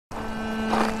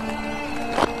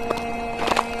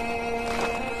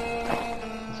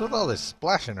with all this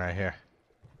splashing right here?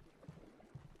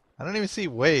 I don't even see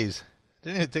waves.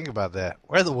 Didn't even think about that.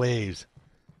 Where are the waves?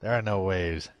 There are no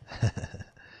waves.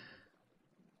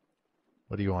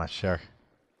 What do you want, shark?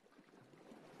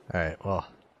 Alright, well,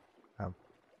 I'm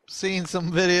seeing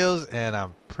some videos and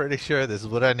I'm pretty sure this is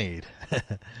what I need.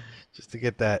 Just to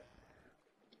get that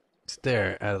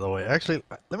stair out of the way. Actually,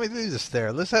 let me do the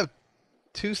stair. Let's have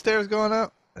 2 stairs going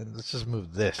up and let's just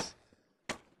move this.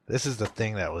 This is the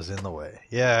thing that was in the way.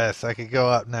 Yes, I could go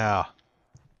up now.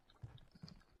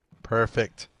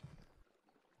 Perfect.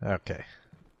 Okay.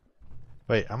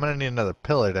 Wait, I'm gonna need another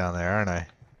pillar down there, aren't I?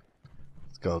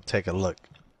 Let's go take a look.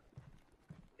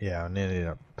 Yeah, I'm needing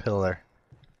a pillar.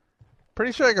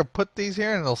 Pretty sure I can put these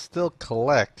here and they'll still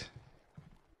collect.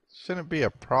 Shouldn't be a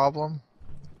problem.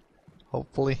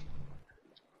 Hopefully.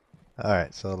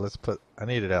 Alright, so let's put... I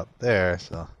need it out there,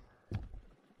 so...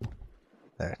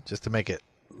 There, just to make it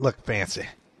look fancy.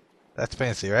 That's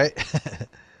fancy, right?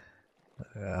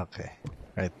 Okay.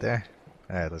 Right there.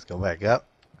 Alright, let's go back up.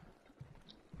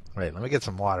 Wait, let me get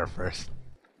some water first.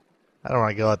 I don't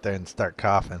want to go out there and start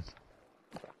coughing.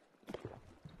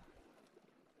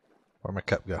 Where'd my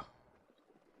cup go?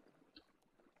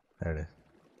 There it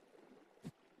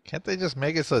is. Can't they just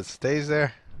make it so it stays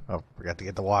there? Oh, forgot to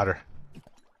get the water.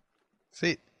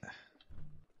 See?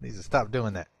 Needs to stop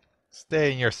doing that.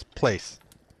 Stay in your place.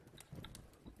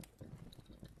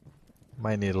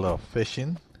 Might need a little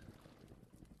fishing.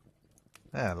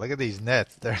 Ah, look at these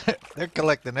nets. They're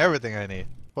collecting everything I need.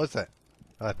 What's that?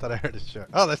 Oh, I thought I heard a shark.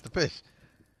 Oh, that's the fish.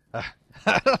 I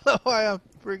don't know why I'm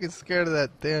freaking scared of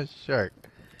that damn shark.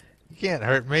 You can't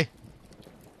hurt me.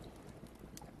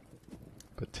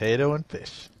 Potato and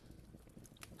fish.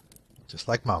 Just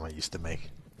like Mama used to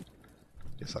make.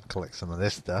 Guess I'll collect some of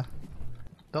this stuff.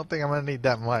 Don't think I'm going to need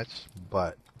that much,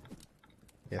 but...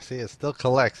 Yeah, see, it still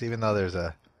collects even though there's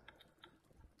a...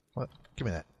 What? Give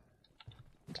me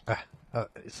that.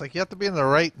 It's like you have to be in the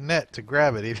right net to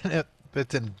grab it, even if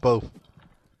it's in both.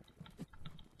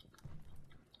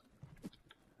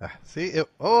 See?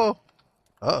 Oh!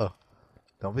 Uh-oh.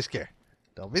 Don't be scared.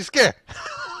 Don't be scared!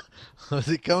 Was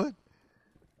he coming?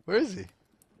 Where is he?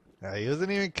 No, he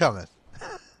wasn't even coming.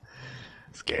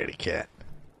 Scaredy cat.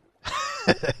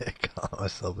 Call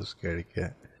myself a scaredy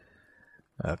cat.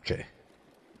 Okay.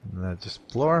 Now just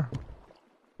floor.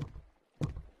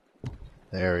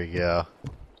 There we go.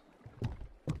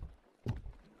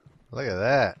 Look at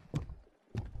that.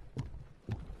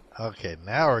 Okay,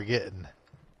 now we're getting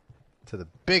to the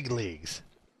big leagues.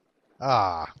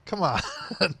 Ah, come on.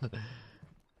 It's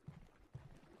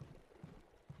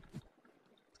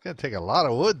gonna take a lot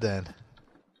of wood then.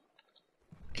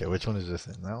 Okay, which one is this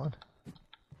in? That one?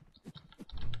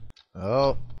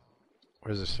 Oh,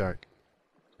 where's the shark?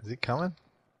 Is he coming?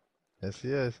 Yes, he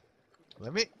is.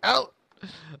 Let me out!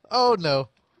 Oh no!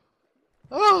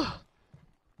 Oh!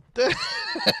 Damn!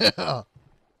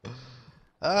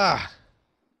 Ah!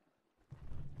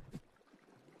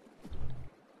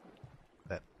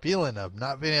 That feeling of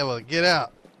not being able to get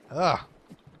out. Ah!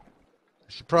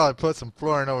 I should probably put some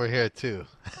flooring over here too.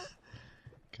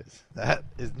 Because that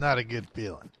is not a good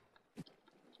feeling.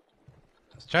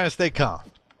 I was trying to stay calm.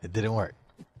 It didn't work.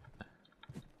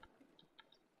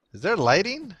 Is there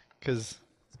lighting? Because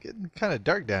it's getting kind of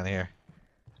dark down here.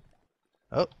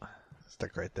 Oh,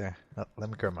 stuck right there. Oh, let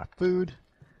me grab my food.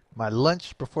 My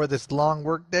lunch before this long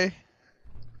work day.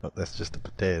 Oh, that's just a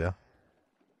potato.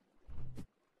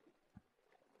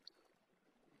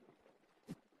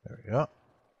 There we go.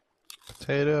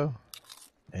 Potato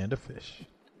and a fish.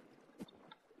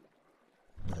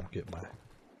 I'll get my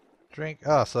drink.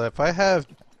 Oh, so if I have...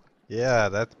 Yeah,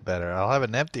 that's better. I'll have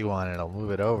an empty one and I'll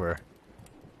move it over.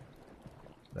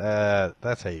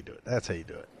 That's how you do it. That's how you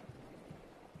do it.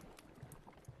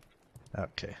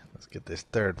 Okay, let's get this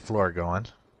third floor going.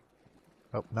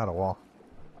 Oh, not a wall.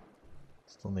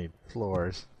 Still need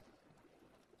floors.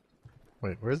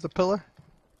 Wait, where's the pillar?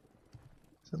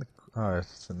 It's in the... Oh,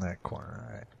 it's in that corner.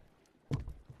 Alright.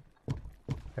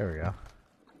 There we go.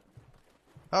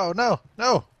 Oh, no!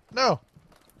 No! No!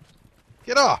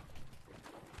 Get off!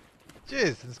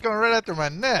 Jeez, it's going right after my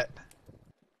net.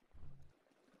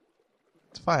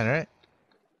 It's fine, right?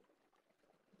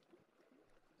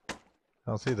 I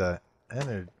don't see that.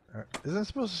 Isn't it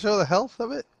supposed to show the health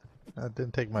of it? It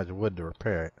didn't take much wood to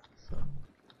repair it. So,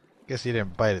 guess you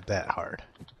didn't bite it that hard.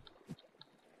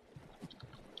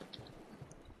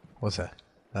 What's that?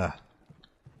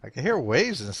 I can hear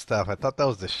waves and stuff. I thought that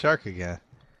was the shark again.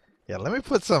 Yeah, let me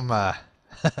put some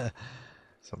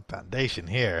some foundation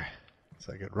here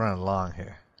so I could run along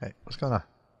here. Hey, what's going on?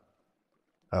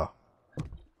 Oh.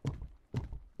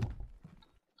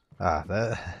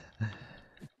 That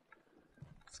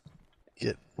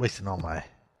get wasting all my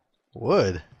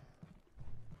wood.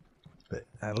 But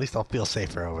at least I'll feel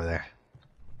safer over there.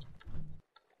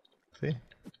 See?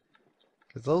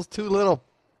 Because those two little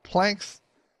planks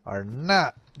are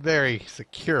not very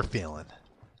secure feeling.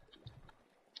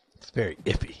 It's very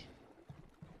iffy.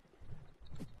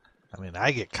 I mean,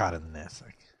 I get caught in this.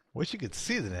 I wish you could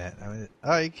see the net. I mean,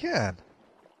 oh, you can.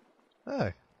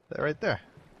 Oh, that right there.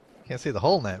 Can't see the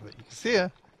whole net, but you can see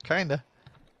it. Kinda.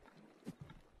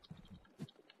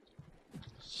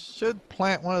 Should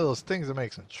plant one of those things that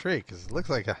makes a tree, because it looks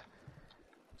like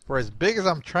for as big as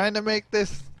I'm trying to make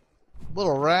this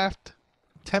little raft,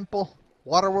 temple,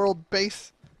 waterworld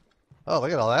base. Oh,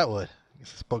 look at all that wood. I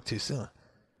guess I spoke too soon.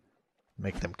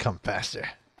 Make them come faster.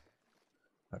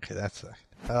 Okay, that's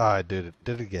oh, I did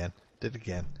it again. Did it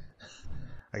again.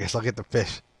 I guess I'll get the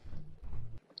fish.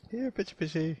 Here, fishy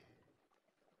fishy.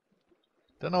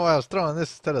 Don't know why I was throwing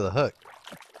this instead of the hook.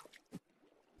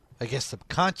 I guess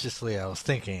subconsciously I was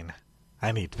thinking,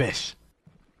 I need fish.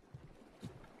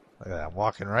 Look at that, I'm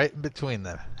walking right in between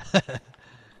them.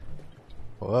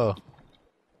 Whoa.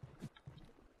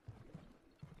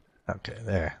 Okay,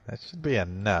 there. That should be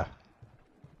enough.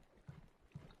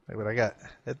 Look what I got.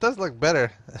 It does look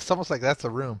better. It's almost like that's a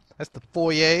room. That's the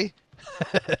foyer.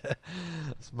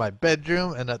 It's my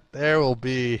bedroom, and up there will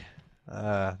be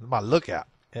my lookout.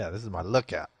 Yeah, this is my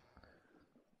lookout.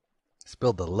 Let's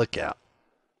build the lookout.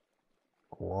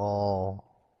 Wall,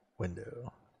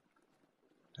 window.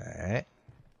 Alright.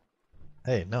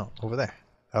 Hey, no, over there.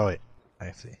 Oh, wait.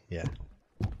 I see. Yeah.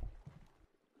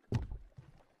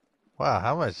 Wow,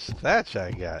 how much thatch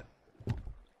I got.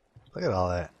 Look at all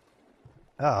that.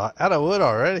 Oh, out of wood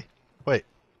already? Wait,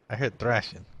 I heard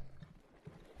thrashing.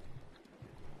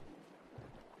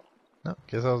 No,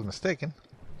 guess I was mistaken.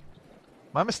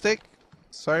 My mistake.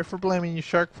 Sorry for blaming you,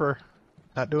 Shark, for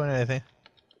not doing anything.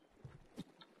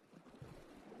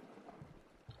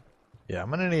 Yeah, I'm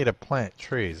gonna need to plant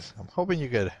trees. I'm hoping you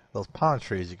could, those palm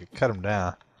trees, you could cut them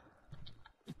down.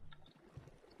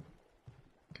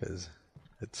 Because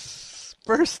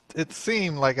first it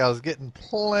seemed like I was getting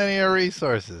plenty of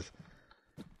resources.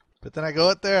 But then I go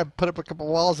up there, I put up a couple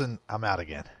walls, and I'm out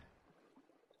again.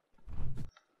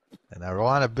 And I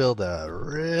want to build a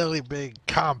really big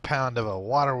compound of a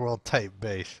Waterworld type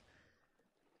base.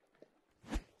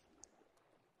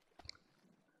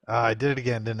 Oh, I did it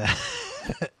again, didn't I?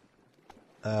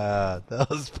 That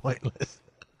was pointless.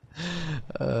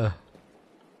 I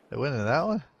went into that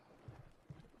one?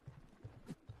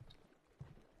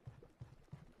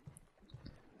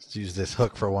 Let's use this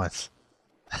hook for once.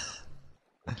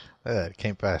 It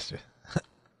came faster.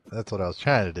 That's what I was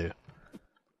trying to do.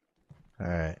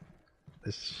 Alright.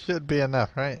 This should be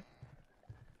enough, right?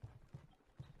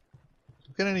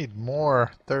 I'm gonna need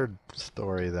more third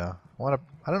story though. I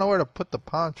don't know where to put the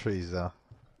palm trees though.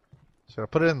 Should I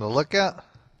put it in the lookout?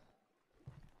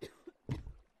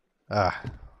 Ah,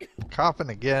 coughing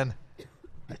again.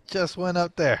 I just went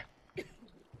up there.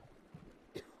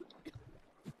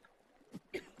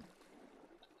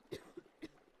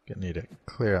 Gonna need to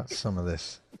clear out some of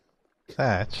this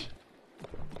thatch.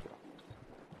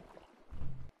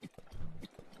 Am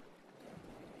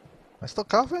I still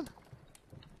coughing?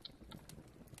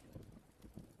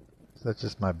 Is that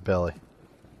just my belly?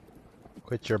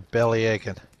 Quit your belly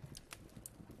aching.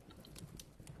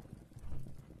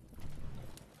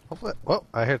 Hopefully, oh,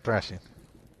 I hear thrashing.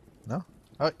 No?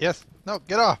 Oh, yes. No,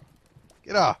 get off.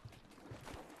 Get off.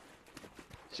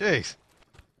 Jeez.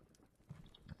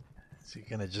 Is he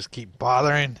gonna just keep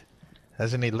bothering?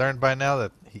 Hasn't he learned by now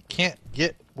that he can't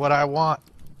get what I want?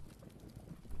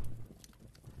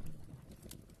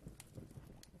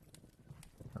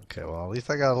 Okay, well, at least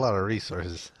I got a lot of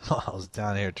resources while I was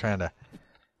down here trying to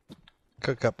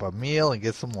cook up a meal and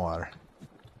get some water.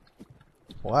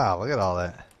 Wow, look at all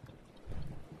that.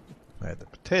 Alright, the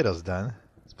potato's done.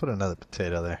 Let's put another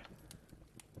potato there.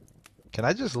 Can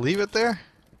I just leave it there?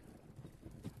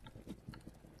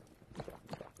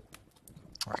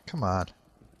 Oh, come on.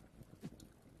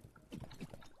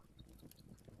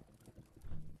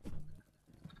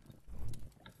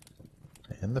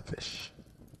 And the fish.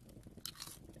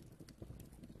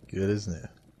 Good as new.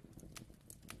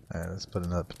 Alright, let's put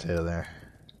another potato there.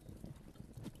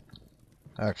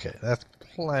 Okay, that's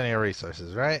plenty of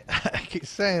resources, right? I keep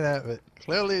saying that, but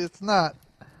clearly it's not.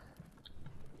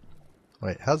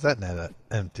 Wait, how's that net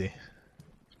empty?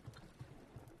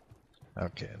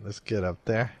 Okay, let's get up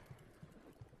there.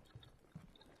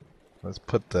 Let's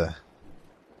put the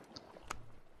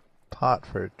pot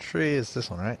for a tree. It's this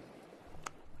one, right?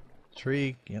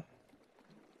 Tree, yep.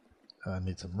 I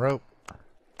need some rope.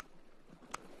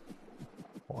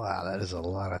 Wow, that is a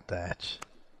lot of thatch.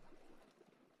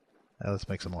 Now let's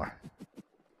make some more.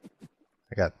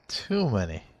 I got too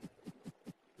many.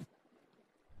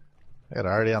 I got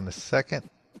already on the second.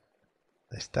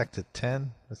 They stacked to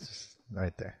 10. That's just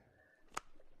right there.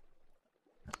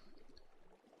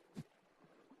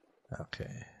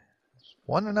 Okay. Is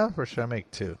one enough or should I make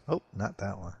two? Oh, not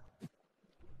that one.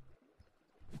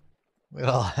 Look at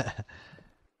all that.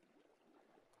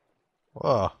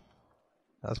 Whoa.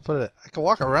 Let's put it. I can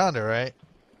walk around it, right?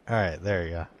 Alright, there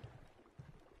you go.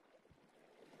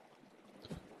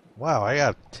 Wow, I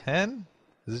got 10?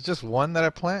 Is it just one that I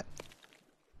plant?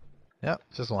 Yep,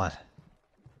 just one.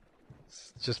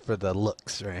 It's just for the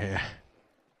looks right here.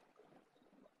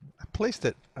 I placed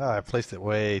it. Oh, I placed it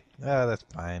way. Oh, that's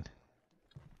fine.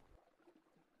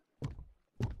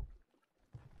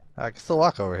 I can still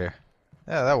walk over here.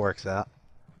 Yeah, that works out.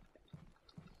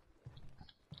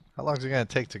 How long is it going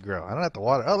to take to grow? I don't have to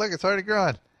water. Oh, look, it's already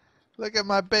growing. Look at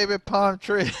my baby palm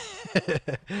tree.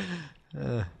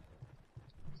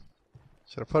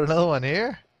 Should I put another one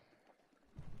here?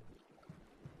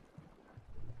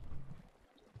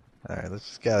 Alright, let's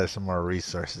just gather some more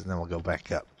resources and then we'll go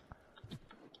back up.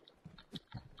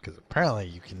 Because apparently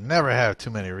you can never have too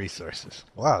many resources.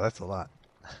 Wow, that's a lot.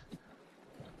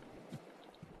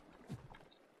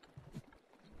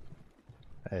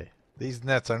 Hey, these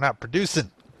nets are not producing.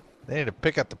 They need to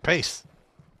pick up the pace.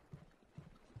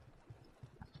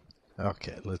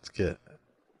 Okay, let's get...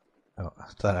 Oh,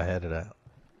 I thought I had it out.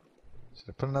 Should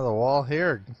I put another wall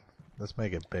here? Let's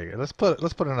make it bigger. Let's put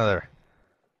another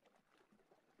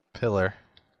pillar.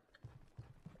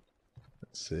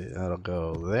 Let's see, that'll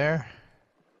go there.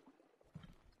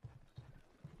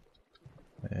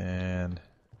 And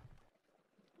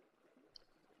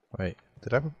wait,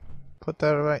 did I put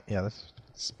that right? Yeah, that's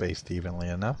spaced evenly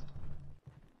enough.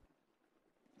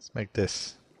 Let's make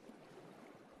this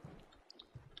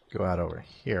go out over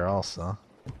here also.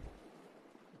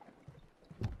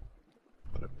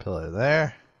 Put a pillar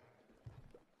there.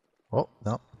 Oh,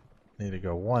 no. Need to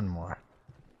go one more.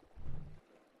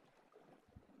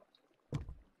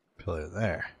 Pillar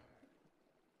there.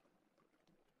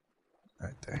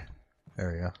 Right there.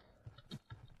 There we go.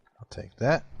 I'll take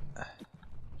that.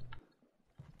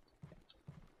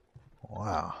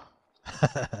 Wow.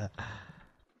 I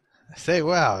say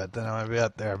wow, but then I'm going to be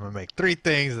out there. I'm going to make 3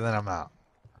 things and then I'm out.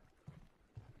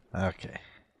 Okay.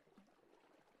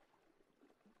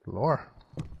 Floor.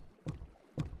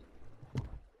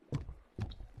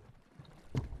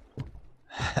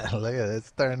 Look at it. It's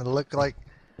starting to look like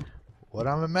what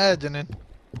I'm imagining.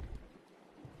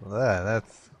 Well,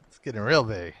 that's getting real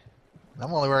big.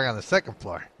 I'm only working on the 2nd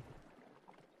floor.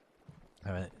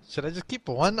 I mean, should I just keep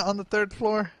one on the 3rd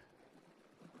floor?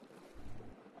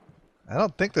 I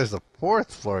don't think there's a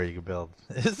 4th floor you can build.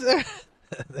 Is there?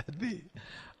 That'd be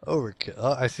overkill.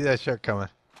 Oh, I see that shark coming.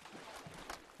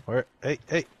 Where? Hey,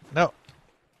 hey, no.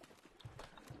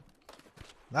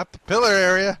 Not the pillar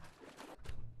area.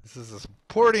 This is a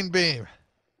supporting beam.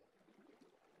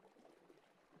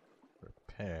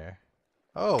 Repair.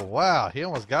 Oh, wow. He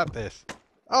almost got this.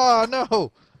 Oh,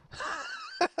 no.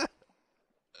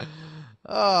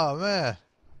 Oh, man.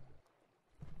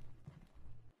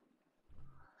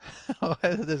 Why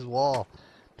is this wall?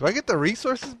 Do I get the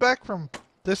resources back from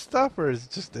this stuff, or is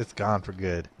it just it's gone for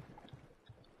good?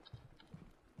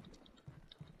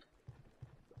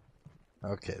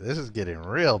 Okay, this is getting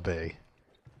real big.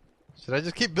 Should I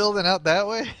just keep building out that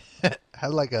way?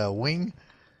 Have like a wing?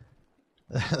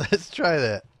 Let's try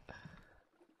that.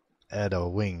 Add a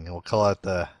wing. We'll call it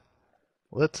the...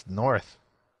 Well, it's north.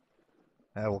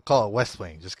 We'll call it west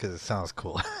wing just because it sounds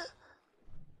cool.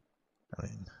 I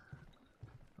mean...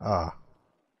 Ah.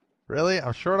 Really?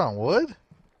 I'm short on wood?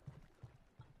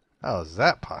 How is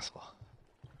that possible?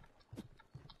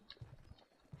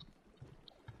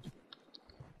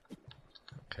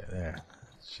 Okay, there.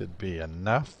 Should be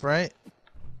enough, right?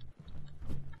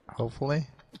 Hopefully.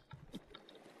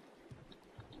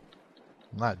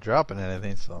 I'm not dropping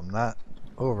anything, so I'm not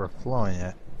overflowing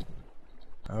yet.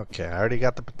 Okay, I already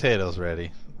got the potatoes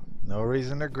ready. No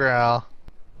reason to growl.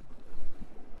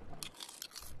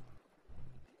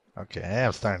 Okay, I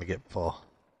am starting to get full.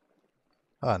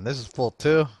 Oh, and this is full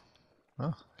too?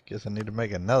 Well, I guess I need to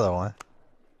make another one.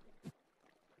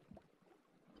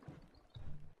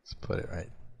 Let's put it right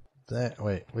there.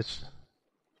 Wait, which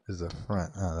is the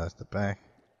front? Oh, that's the back.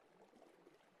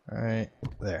 Right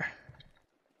there.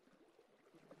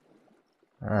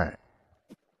 Alright.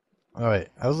 Oh wait,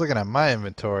 I was looking at my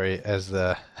inventory as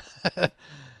the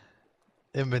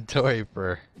inventory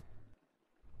for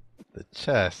the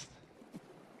chest.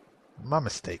 My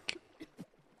mistake.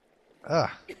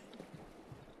 Ah.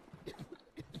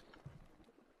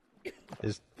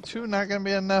 Two not gonna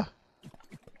be enough.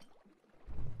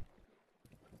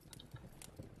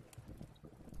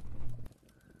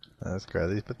 Let's grab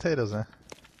these potatoes, huh?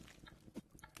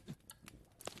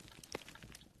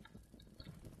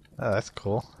 Oh, that's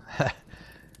cool.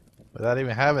 Without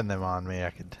even having them on me,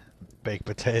 I could bake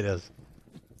potatoes.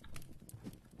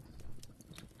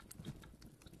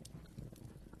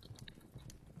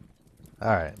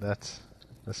 Alright, let's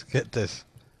get this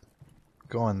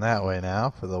going that way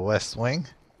now for the west wing.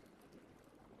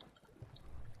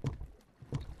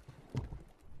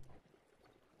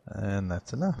 And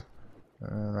that's enough.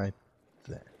 Right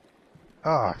there.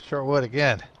 Oh, short wood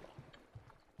again.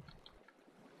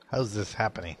 How's this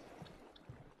happening?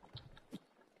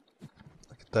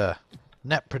 Look at the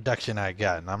net production I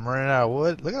got, and I'm running out of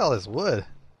wood. Look at all this wood.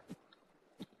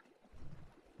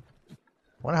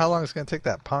 Wonder how long it's going to take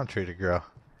that palm tree to grow.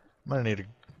 I'm going to need to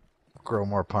grow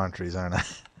more palm trees, aren't I?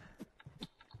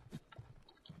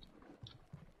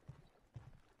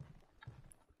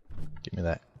 Give me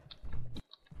that.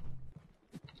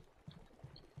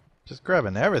 Just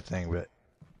grabbing everything, but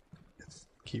it's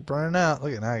keep running out.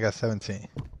 Look at now I got 17.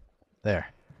 There.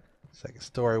 Second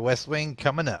story west wing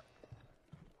coming up.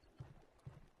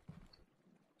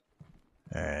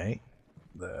 Alright.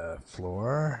 The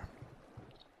floor.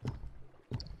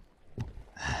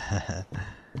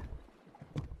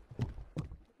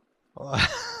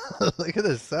 Look at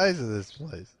the size of this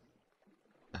place.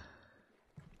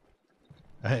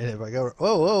 Alright, if I go...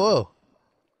 Whoa, whoa, whoa.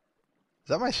 Is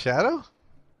that my shadow?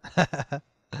 Look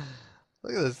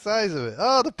at the size of it.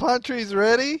 Oh, the palm tree's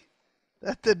ready?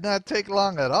 That did not take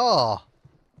long at all.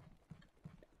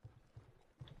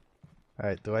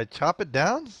 Alright, do I chop it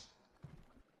down?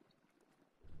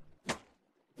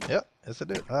 Yep, yes I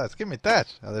do. Oh, it's giving me thatch.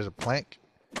 Oh, there's a plank.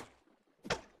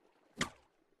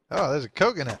 Oh, there's a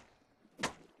coconut.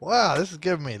 Wow, this is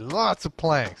giving me lots of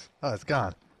planks. Oh, it's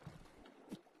gone.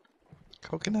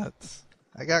 Coconuts.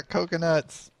 I got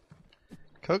coconuts.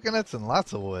 Coconuts and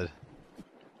lots of wood.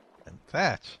 And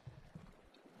thatch.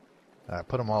 Alright,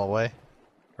 put them all away.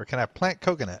 Or can I plant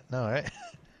coconut? No, right?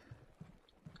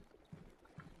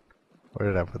 Where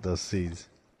did I put those seeds?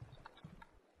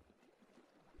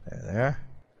 There.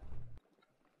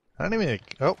 I don't even...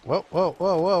 Oh, whoa, whoa,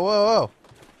 whoa, whoa, whoa, whoa.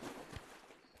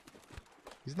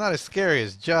 He's not as scary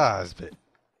as Jaws, but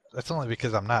that's only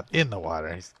because I'm not in the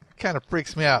water. He kind of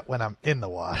freaks me out when I'm in the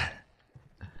water.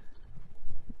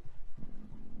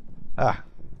 Ah.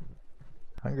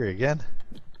 Hungry again?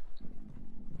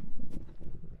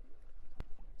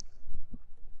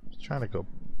 Just trying to go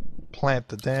plant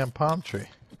the damn palm tree.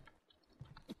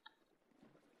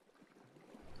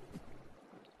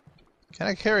 Can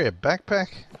I carry a backpack?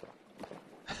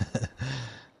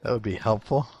 That would be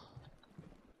helpful.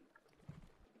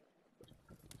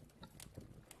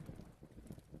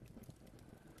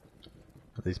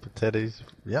 Are these potatoes?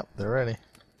 Yep, they're ready.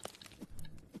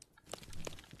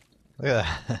 Look at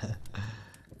that.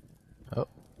 Oh,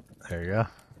 there you go.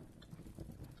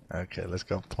 Okay, let's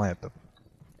go plant the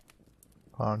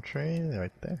palm tree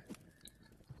right there.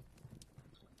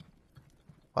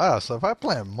 Wow, so if I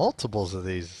plant multiples of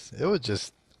these, it would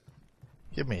just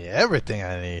give me everything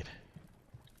I need.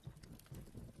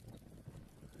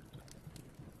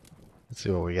 Let's see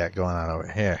what we got going on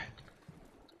over here.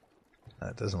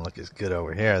 That doesn't look as good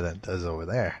over here than it does over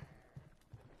there.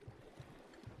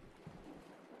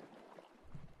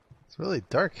 It's really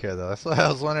dark here though. That's why I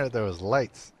was wondering if there was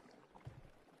lights.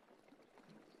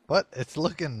 But it's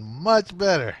looking much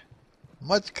better.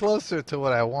 Much closer to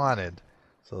what I wanted.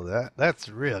 So that's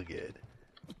real good.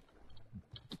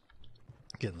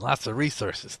 Getting lots of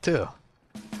resources too.